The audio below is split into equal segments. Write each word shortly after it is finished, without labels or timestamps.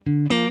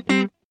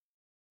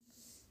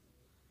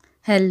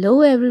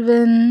Hello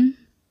everyone,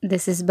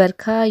 this is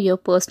Barkha, your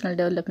personal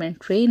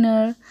development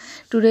trainer.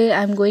 Today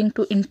I'm going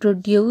to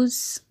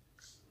introduce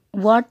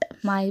what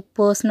my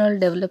personal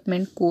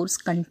development course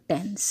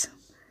contains.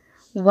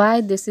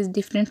 Why this is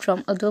different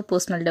from other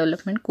personal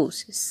development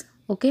courses.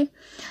 Okay,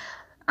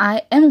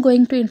 I am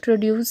going to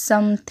introduce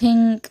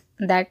something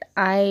that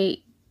I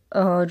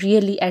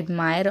really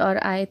admire,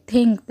 or I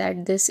think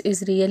that this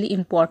is really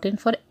important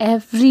for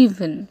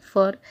everyone,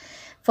 for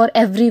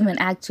everyone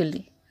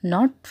actually,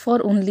 not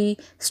for only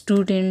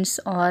students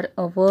or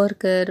a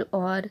worker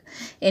or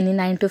any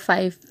 9 to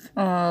 5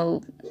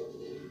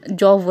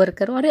 job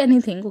worker or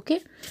anything.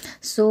 Okay,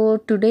 so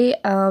today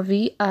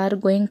we are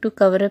going to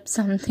cover up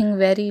something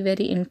very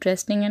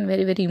interesting and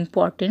very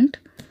important.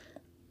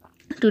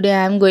 Today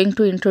I am going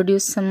to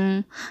introduce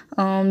some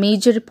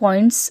major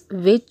points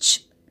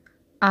which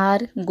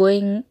I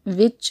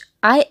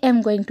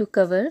am going to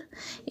cover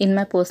in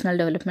my personal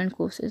development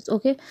courses.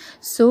 Okay,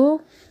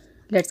 so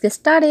let's get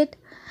started.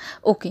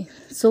 Okay,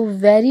 so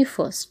very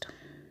first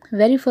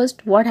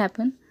what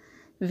happened,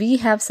 we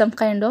have some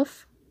kind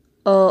of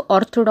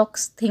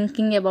orthodox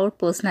thinking about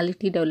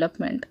personality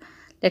development.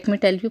 Let me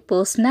tell you,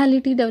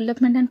 personality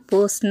development and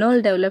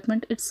personal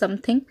development, it's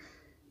something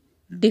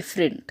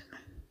different.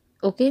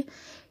 Okay,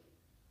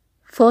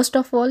 first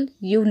of all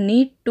you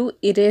need to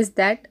erase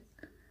that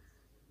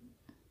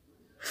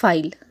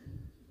file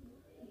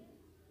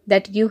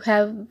that you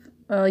have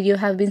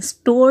been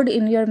stored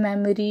in your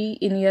memory,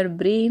 in your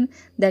brain,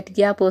 that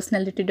yeah,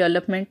 personality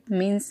development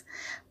means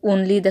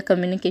only the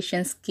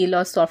communication skill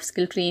or soft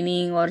skill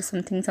training or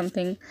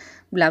something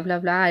blah blah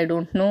blah. I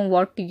don't know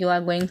what you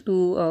are going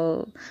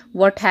to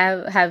what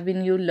have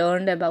been you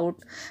learned about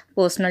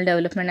personal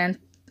development and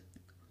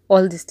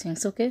all these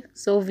things. Okay,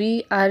 so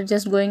we are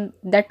just going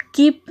that,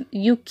 keep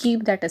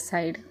that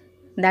aside.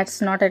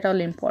 That's not at all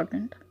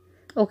important.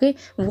 Okay,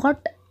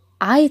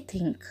 I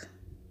think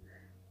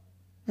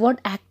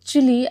what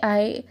actually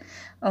I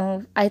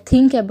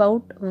think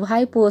about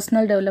why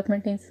personal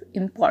development is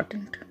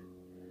important.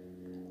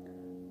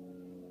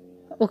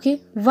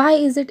 Okay, why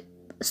is it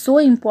so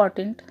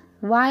important?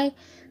 Why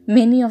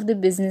many of the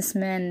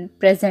businessmen,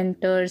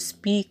 presenters,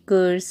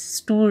 speakers,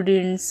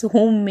 students,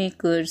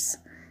 homemakers,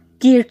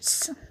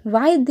 kids,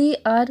 why they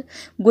are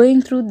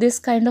going through this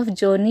kind of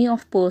journey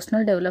of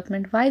personal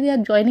development, why they are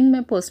joining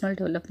my personal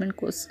development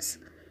courses?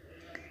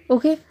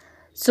 Okay,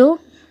 so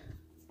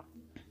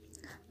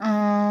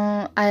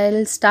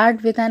I'll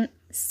start with an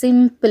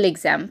simple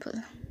example.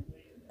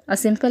 A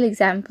simple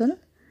example.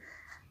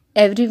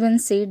 Everyone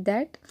said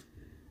that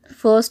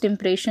first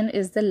impression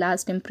is the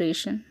last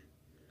impression.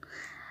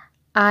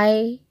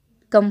 I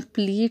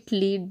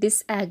completely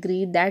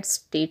disagree that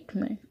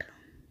statement.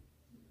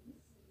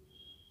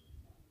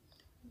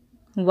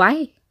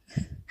 Why?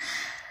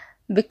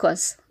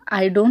 Because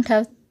I don't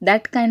have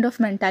that kind of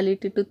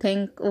mentality to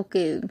think,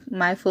 okay,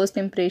 my first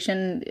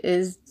impression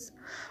is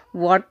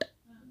what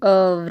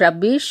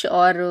rubbish,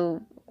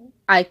 or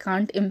I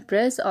can't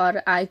impress,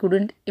 or I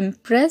couldn't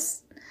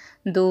impress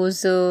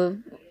those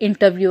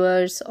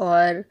interviewers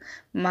or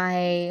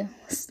my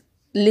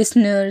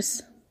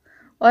listeners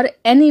or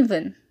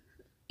anyone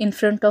in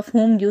front of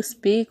whom you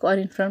speak, or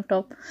in front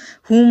of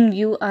whom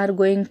you are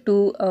going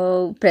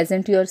to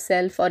present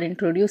yourself or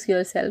introduce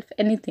yourself,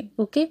 anything.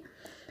 Okay,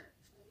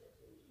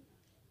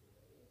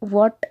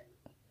 what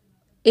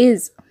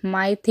is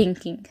my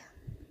thinking?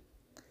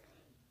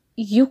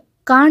 You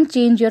can't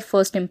change your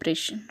first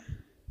impression,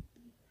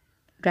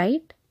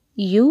 right?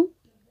 You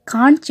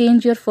can't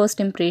change your first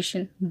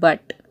impression,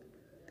 but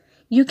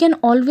you can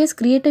always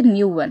create a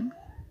new one.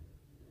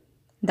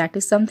 That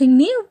is something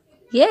new.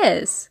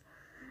 Yes,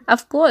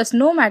 of course,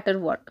 no matter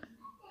what.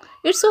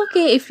 It's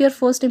okay if your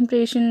first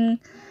impression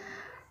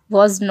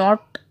was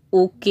not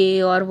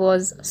okay or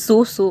was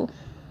so so,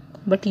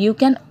 but you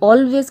can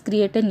always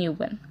create a new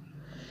one.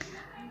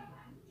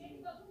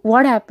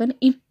 What happened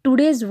in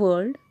today's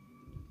world?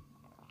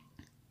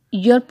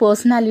 Your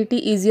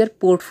personality is your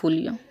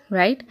portfolio,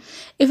 right?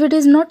 If it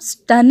is not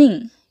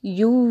stunning,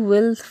 you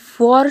will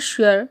for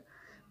sure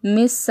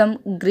miss some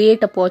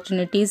great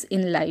opportunities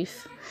in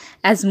life,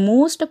 as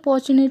most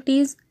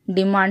opportunities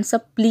demands a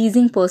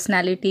pleasing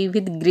personality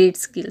with great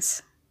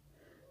skills.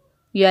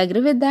 You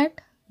agree with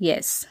that?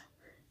 Yes,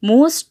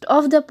 most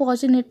of the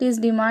opportunities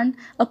demand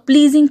a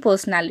pleasing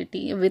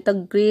personality with a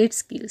great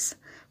skills.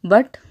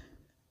 But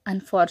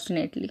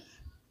unfortunately,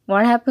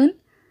 what happened?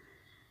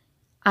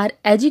 Our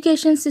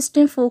education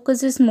system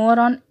focuses more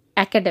on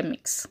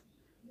academics.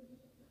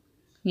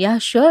 Yeah,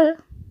 sure.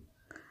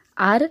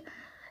 Our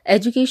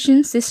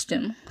education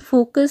system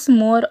focus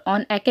more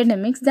on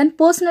academics than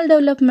personal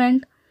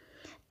development,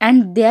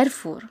 and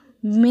therefore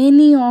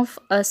many of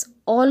us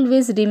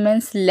always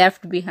remains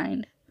left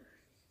behind.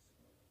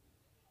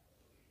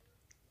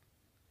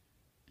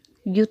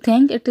 You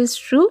think it is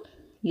true?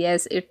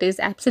 Yes, it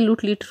is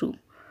absolutely true.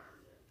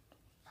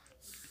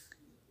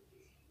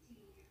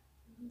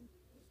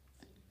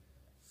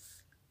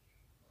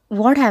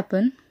 What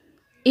happened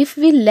if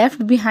we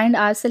left behind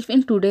ourselves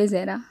in today's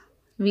era?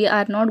 we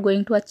are not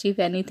going to achieve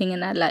anything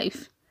in our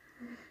life.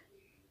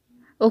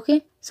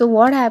 Okay, so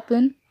what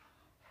happened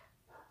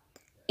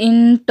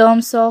in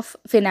terms of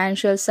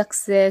financial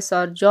success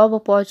or job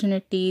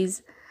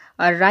opportunities,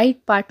 a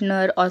right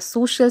partner or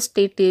social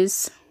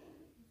status?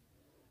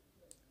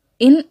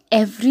 In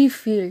every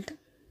field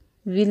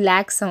we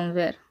lack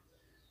somewhere.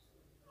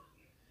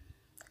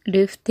 Do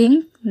you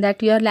think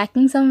that you are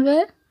lacking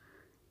somewhere?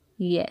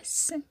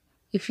 Yes.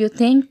 If you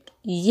think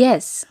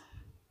yes,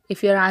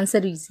 if your answer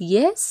is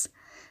yes,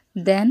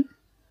 then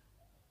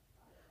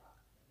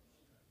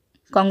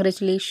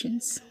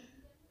congratulations.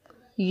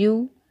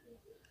 You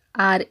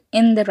are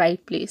in the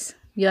right place.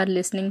 You are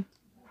listening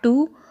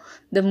to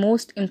the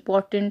most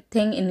important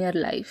thing in your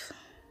life.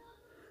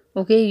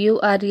 Okay, you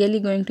are really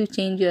going to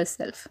change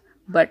yourself.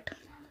 But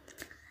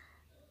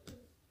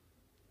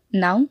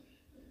now,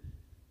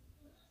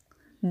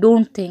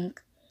 don't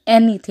think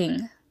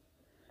anything.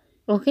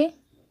 Okay?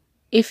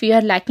 If you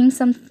are lacking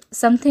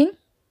something,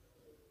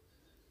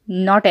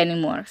 not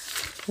anymore.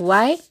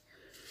 Why?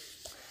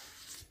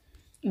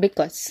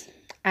 Because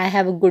I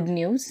have a good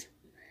news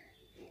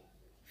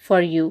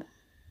for you.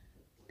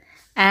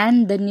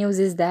 And the news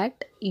is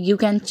that you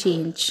can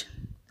change.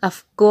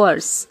 Of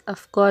course,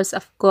 of course,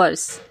 of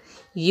course.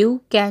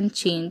 You can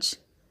change.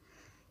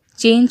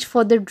 Change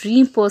for the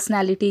dream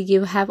personality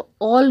you have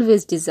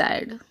always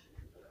desired.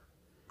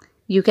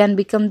 You can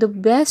become the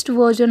best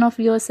version of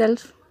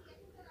yourself.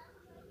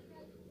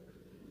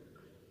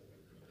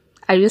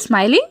 Are you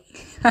smiling?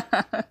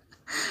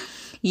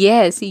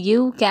 Yes,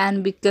 you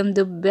can become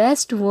the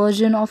best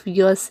version of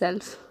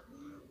yourself.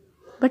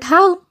 But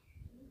how?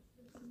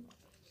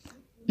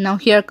 Now,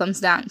 here comes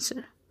the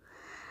answer.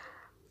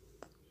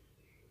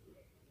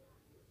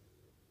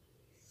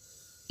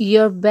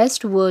 Your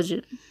best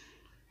version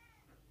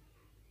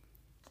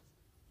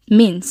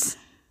means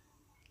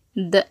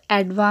the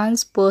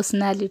advanced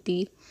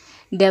personality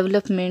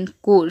development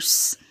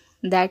course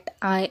that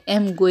I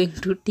am going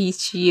to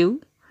teach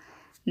you.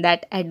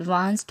 That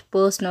advanced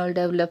personal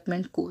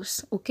development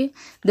course. Okay,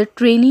 the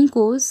training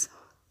course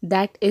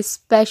that is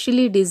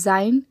specially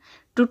designed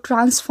to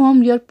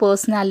transform your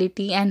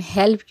personality and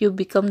help you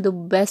become the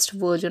best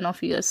version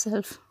of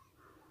yourself.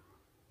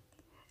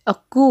 A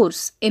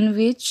course in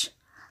which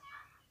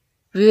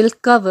we will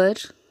cover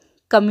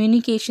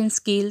communication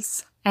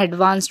skills,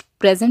 advanced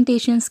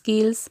presentation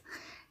skills,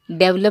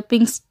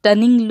 developing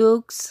stunning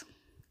looks,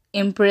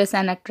 impress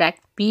and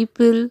attract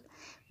people,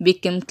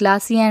 become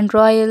classy and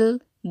royal,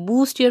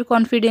 boost your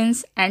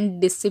confidence and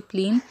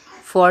discipline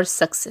for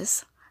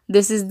success.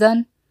 This is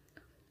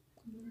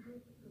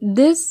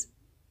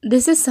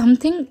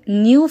something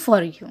new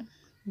for you.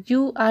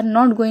 You are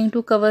not going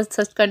to cover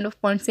such kind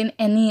of points in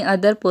any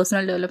other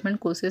personal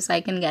development courses.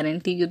 I can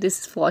guarantee you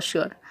this for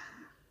sure.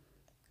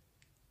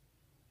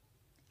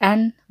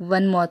 And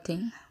one more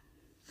thing.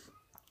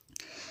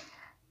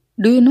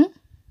 Do you know?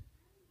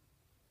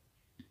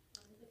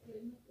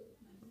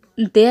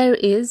 There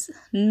is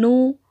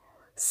no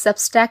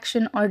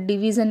subtraction or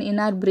division in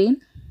our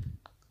brain.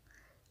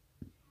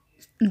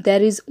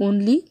 There is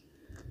only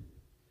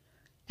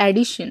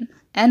addition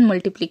and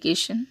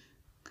multiplication.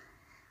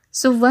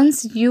 So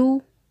once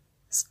you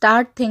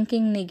start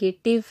thinking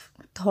negative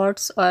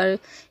thoughts or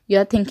you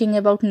are thinking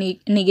about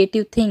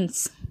negative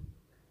things,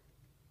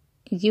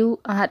 you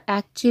are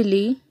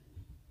actually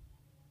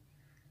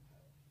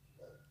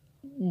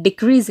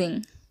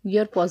decreasing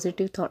your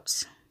positive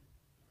thoughts.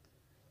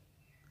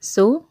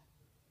 So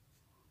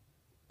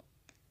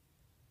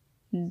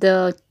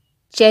the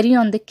cherry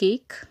on the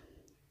cake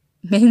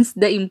means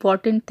the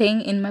important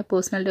thing in my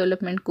personal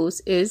development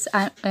course is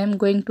I am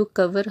going to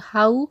cover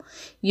how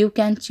you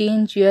can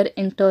change your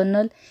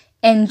internal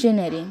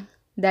engineering,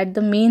 that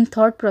the main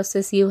thought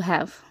process you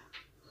have.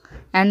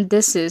 And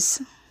this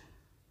is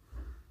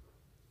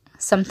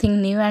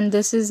something new, and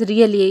this is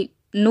really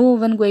no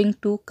one going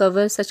to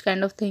cover such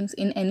kind of things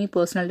in any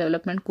personal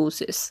development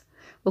courses.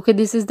 Okay,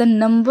 this is the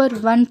number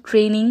one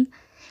training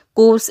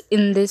course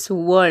in this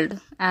world,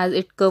 as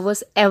it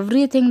covers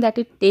everything that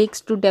it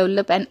takes to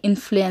develop an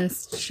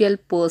influential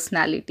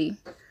personality.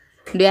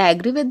 Do you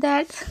agree with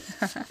that?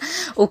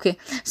 Okay,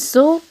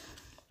 so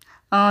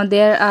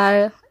there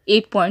are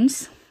 8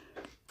 points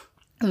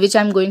which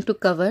I'm going to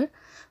cover.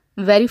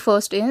 Very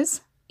first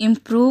is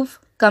improve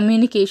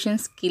communication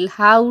skill.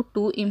 How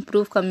to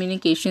improve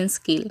communication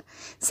skill.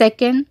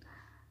 Second,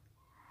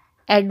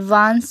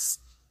 advanced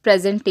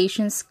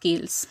presentation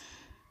skills.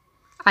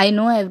 I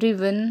know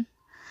everyone,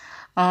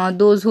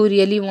 those who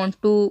really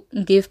want to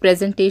give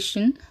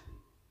presentation,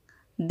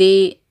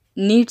 they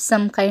need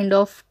some kind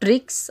of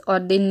tricks or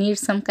they need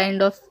some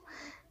kind of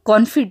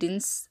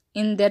confidence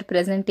in their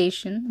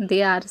presentation.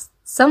 They are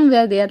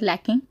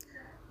lacking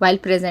while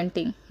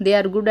presenting. They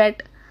are good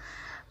at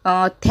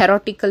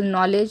theoretical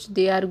knowledge,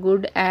 they are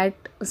good at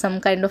some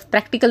kind of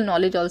practical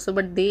knowledge also,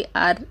 but they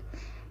are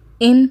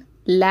in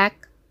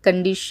lack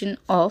condition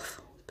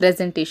of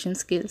presentation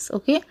skills.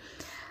 Okay,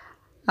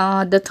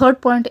 the third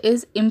point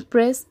is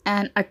impress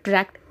and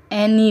attract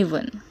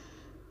anyone.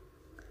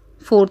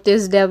 Fourth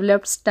is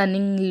develop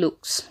stunning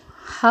looks.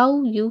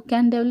 how you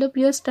can develop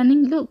your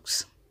stunning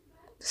looks.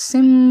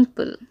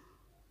 Simple.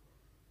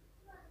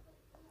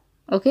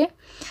 Okay.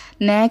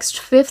 Next,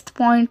 fifth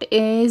point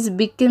is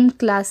become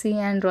classy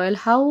and royal.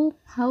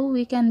 How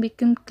we can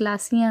become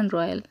classy and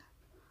royal?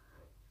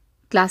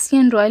 Classy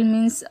and royal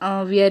means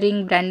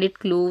wearing branded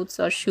clothes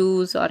or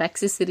shoes or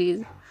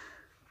accessories.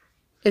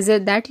 Is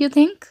it that you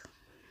think?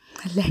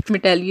 Let me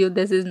tell you,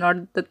 this is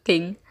not the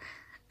thing.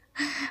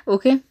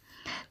 Okay.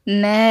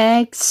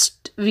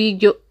 Next,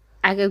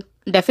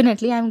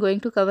 definitely I'm going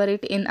to cover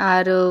it in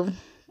our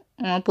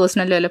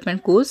personal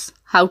development course,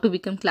 how to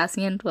become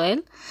classy and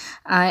royal.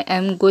 I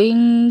am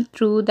going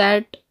through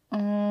that.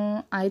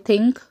 I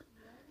think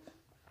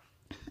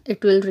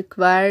it will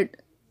require,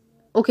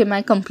 okay,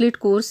 my complete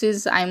course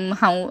is,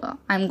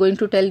 I'm going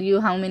to tell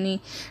you how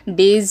many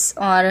days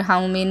or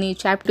how many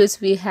chapters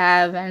we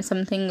have and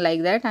something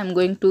like that. I'm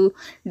going to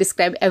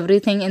describe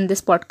everything in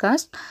this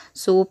podcast,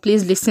 so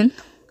please listen.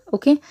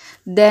 Okay.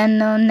 Then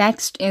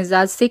next is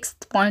our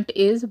sixth point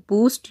is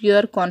boost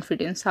your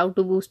confidence. How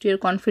to boost your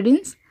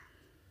confidence.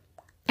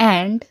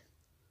 And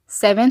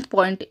seventh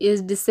point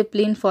is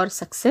discipline for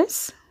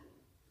success.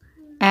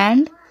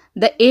 And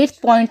the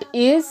eighth point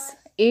is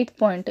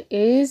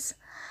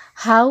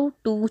how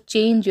to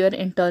change your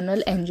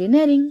internal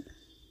engineering.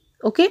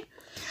 Okay.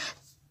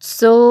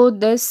 So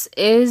this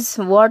is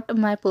what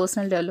my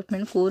personal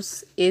development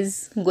course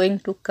is going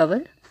to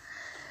cover.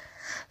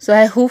 So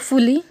I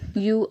hopefully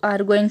you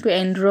are going to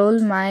enroll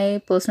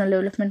my personal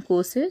development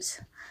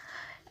courses.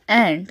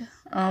 And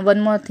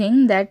one more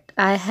thing, that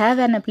I have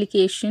an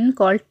application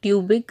called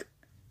Tubic.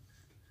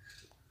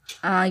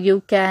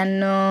 You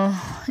can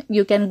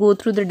go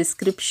through the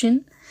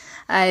description.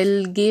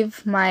 I'll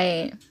give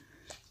my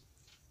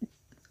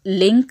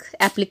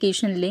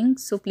application link,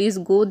 so please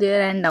go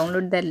there and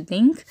download that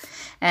link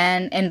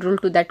and enroll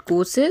to that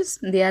courses.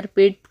 They are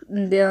paid.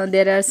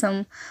 There are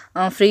some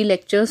free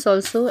lectures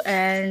also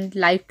and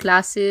live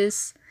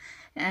classes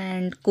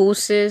and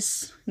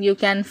courses. You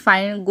can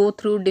go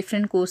through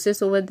different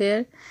courses over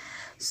there.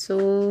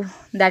 So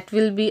that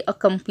will be a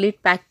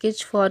complete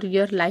package for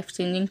your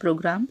life-changing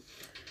program.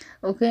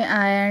 Okay.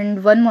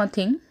 And one more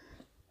thing,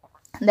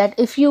 that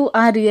if you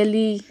are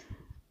really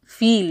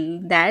feel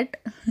that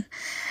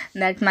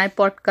that my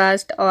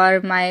podcast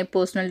or my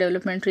personal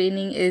development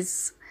training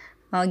is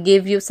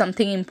give you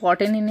something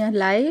important in your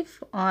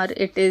life, or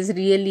it is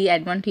really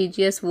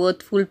advantageous,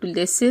 worthful to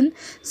listen,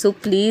 so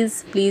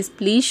please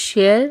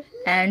share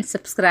and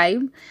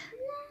subscribe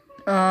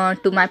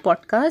to my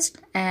podcast,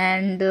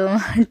 and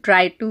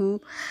try to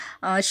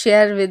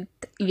share with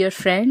your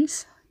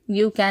friends.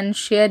 You can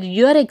share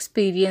your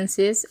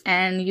experiences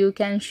and you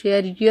can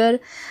share your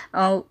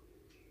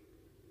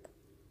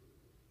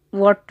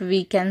what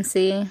we can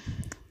say,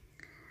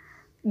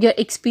 your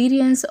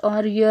experience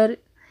or your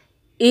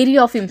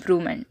area of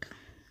improvement.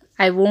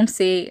 I won't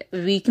say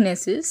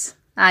weaknesses.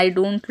 I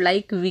don't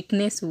like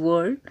weakness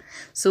word.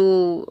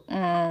 So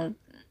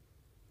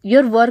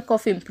your work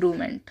of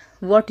improvement,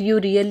 what you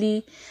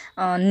really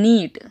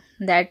need,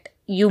 that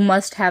you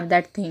must have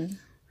that thing.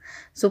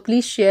 So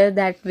please share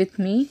that with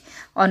me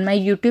on my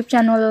YouTube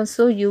channel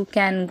also. You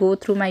can go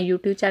through my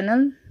YouTube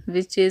channel,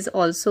 which is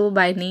also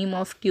by name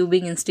of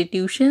Tubing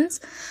Institutions.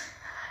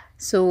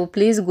 So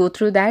please go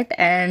through that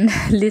and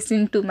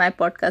listen to my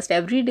podcast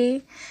every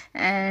day,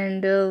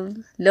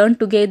 and learn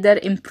together,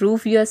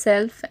 improve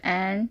yourself,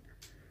 and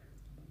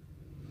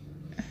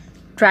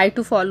try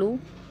to follow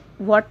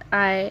what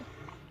I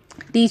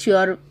teach you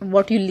or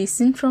what you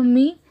listen from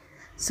me.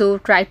 So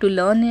try to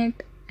learn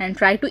it and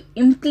try to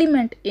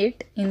implement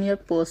it in your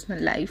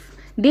personal life,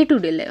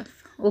 day-to-day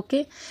life.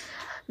 Okay.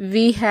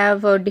 We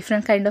have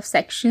different kind of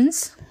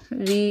sections.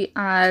 We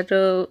are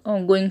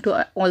going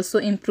to also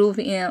improve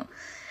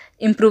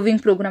improving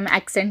program,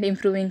 accent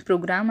improving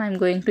program. I'm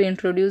going to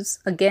introduce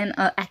again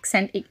a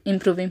accent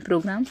improving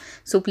program,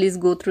 so please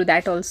go through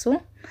that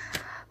also.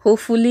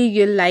 Hopefully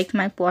you'll like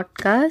my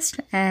podcast,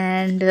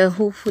 and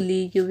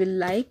hopefully you will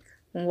like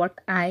what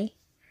I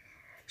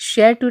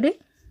share today.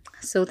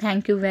 So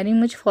thank you very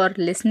much for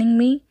listening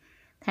me.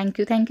 Thank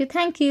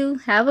you.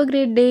 Have a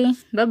great day.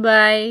 Bye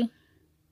bye.